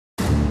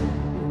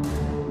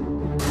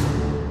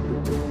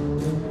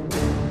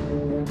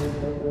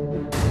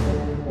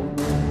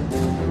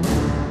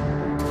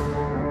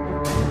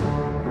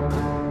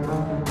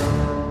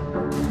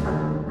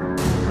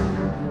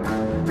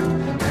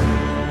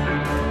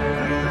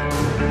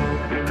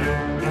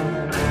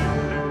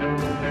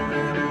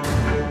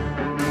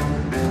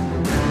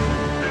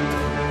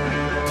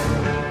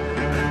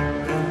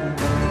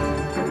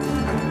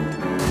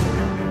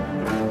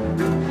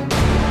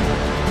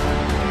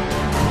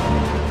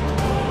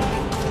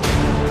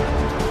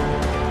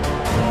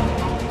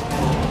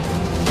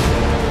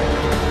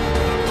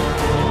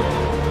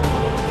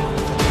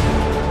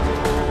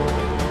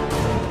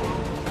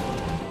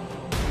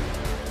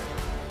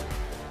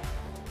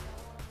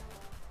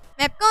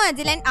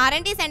Agilent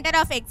R&D Center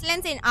of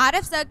Excellence in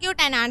RF Circuit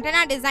and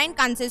Antenna Design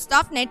consists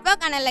of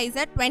Network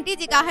Analyzer 20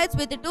 GHz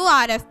with 2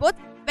 RF ports,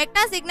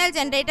 Vector Signal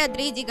Generator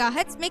 3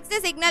 GHz,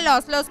 Mixed Signal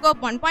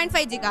Oscilloscope 1.5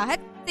 GHz,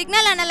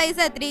 Signal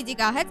Analyzer 3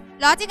 GHz,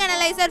 Logic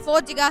Analyzer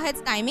 4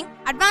 GHz timing,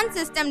 Advanced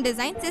System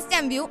Design,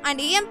 System View and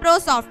EM Pro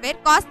software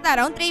costs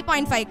around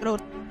 3.5 crore.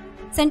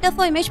 Center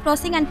for Image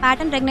Processing and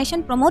Pattern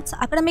Recognition promotes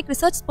academic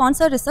research,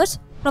 sponsored research,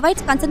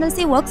 provides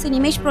consultancy works in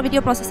image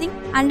video processing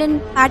and in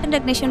pattern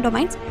recognition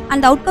domains,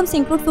 and the outcomes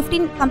include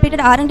 15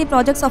 completed R&D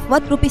projects of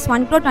worth Rs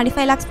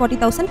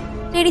 1,25,40,000,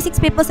 36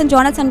 papers in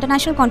journals and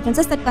international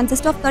conferences that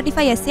consist of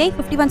 35 ECE,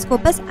 51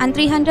 Scopus and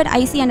 300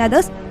 IC and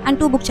others, and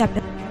 2 book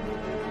chapters.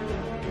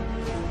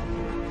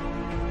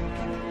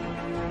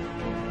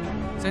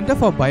 Center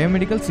for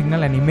Biomedical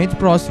Signal and Image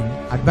Processing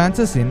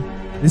advances in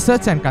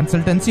research and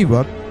consultancy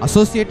work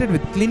associated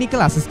with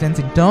clinical assistance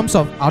in terms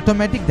of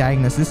automatic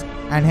diagnosis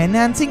and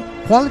enhancing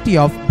quality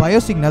of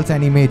biosignals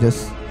and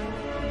images.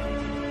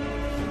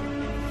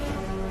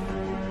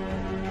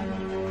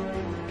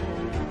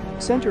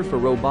 Center for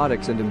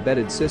Robotics and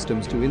Embedded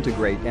Systems to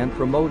integrate and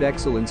promote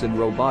excellence in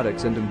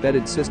robotics and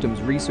embedded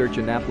systems research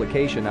and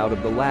application out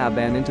of the lab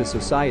and into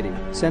society.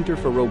 Center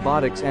for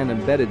Robotics and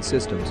Embedded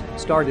Systems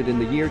started in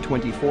the year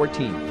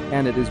 2014,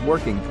 and it is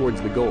working towards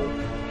the goal.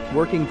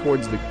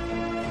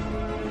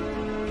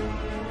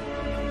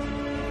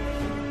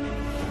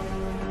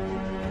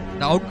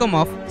 The outcome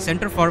of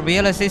Center for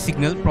VLSI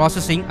Signal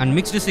Processing and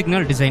Mixed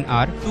Signal Design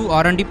are 2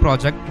 R&D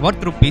projects worth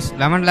Rs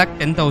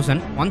 11,10,000,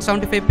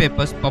 175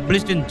 papers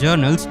published in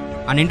journals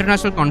and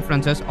international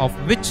conferences, of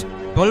which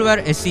 12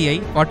 were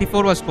ECE,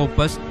 44 were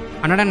Scopus,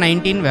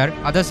 119 were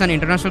others and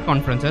international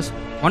conferences,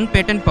 1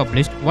 patent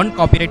published, 1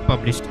 copyright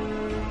published.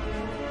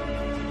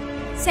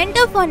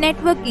 Center for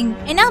Networking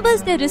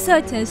enables the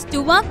researchers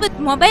to work with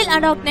mobile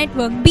ad hoc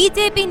network,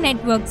 BJP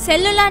networks,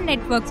 cellular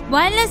networks,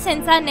 wireless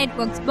sensor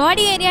networks,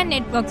 body area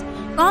networks,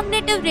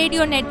 cognitive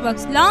radio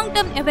networks,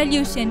 long-term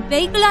evolution,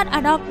 vehicular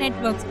ad hoc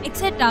networks,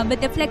 etc.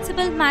 with a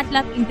flexible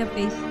MATLAB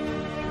interface.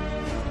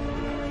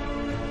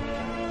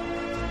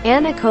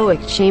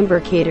 Anechoic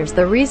chamber caters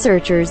the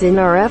researchers in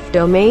RF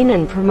domain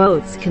and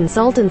promotes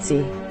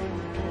consultancy.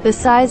 The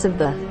size of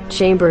the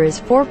chamber is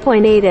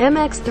 4.8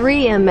 mx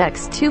 3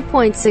 mx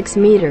 2.6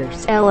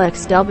 meters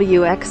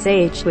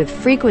LXWXH with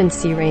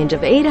frequency range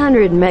of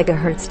 800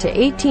 MHz to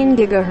 18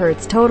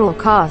 GHz. Total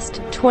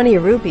cost 20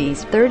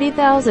 rupees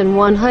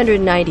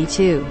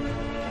 30,192.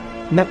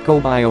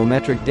 MEPCO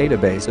Biometric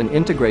Database, an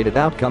integrated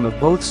outcome of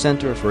both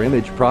Center for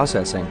Image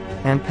Processing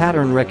and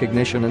Pattern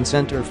Recognition and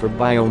Center for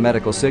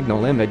Biomedical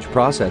Signal Image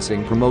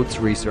Processing, promotes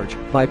research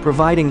by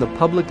providing the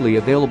publicly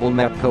available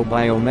MEPCO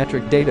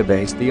Biometric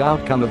Database, the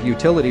outcome of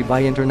utility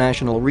by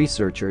international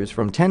researchers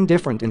from 10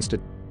 different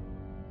institutions.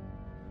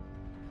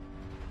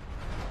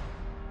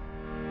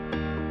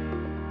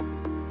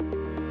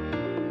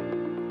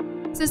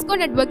 Cisco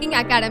Networking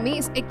Academy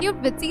is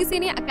equipped with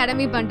ECE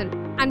Academy bundle,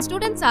 and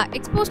students are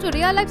exposed to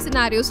real-life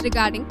scenarios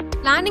regarding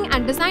planning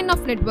and design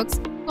of networks,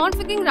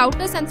 configuring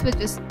routers and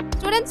switches.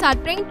 Students are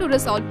trained to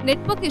resolve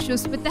network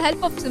issues with the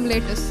help of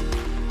simulators.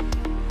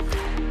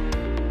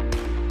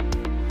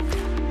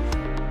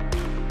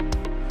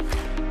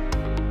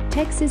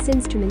 Texas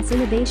Instruments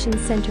Innovation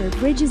Center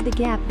bridges the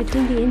gap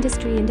between the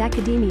industry and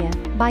academia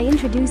by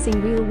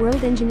introducing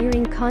real-world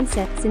engineering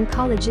concepts in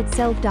college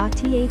itself. The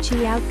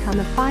outcome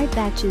of 5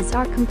 batches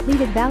are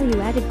completed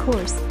value-added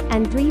course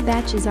and 3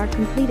 batches are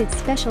completed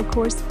special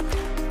course.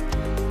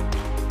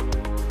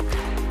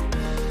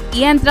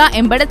 Yantra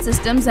Embedded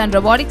Systems and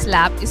Robotics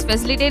Lab is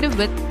facilitated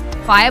with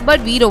Firebird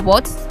V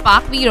robots,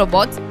 Spark V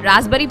robots,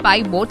 Raspberry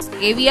Pi boards,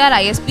 AVR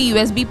ISP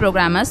USB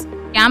programmers,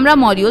 camera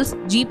modules,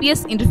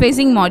 GPS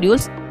interfacing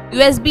modules,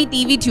 USB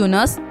TV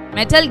tuners,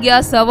 Metal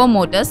Gear servo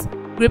motors,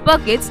 gripper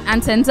kits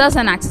and sensors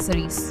and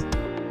accessories.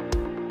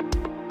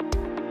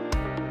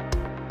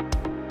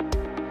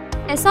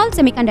 Assault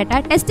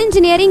Semiconductor Test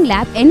Engineering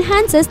Lab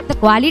enhances the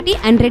quality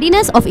and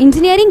readiness of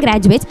engineering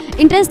graduates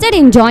interested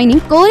in joining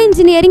core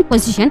engineering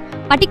position,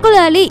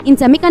 particularly in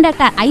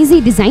semiconductor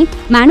IC design,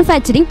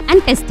 manufacturing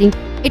and testing.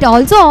 It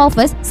also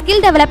offers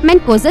skill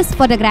development courses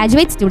for the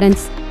graduate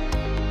students.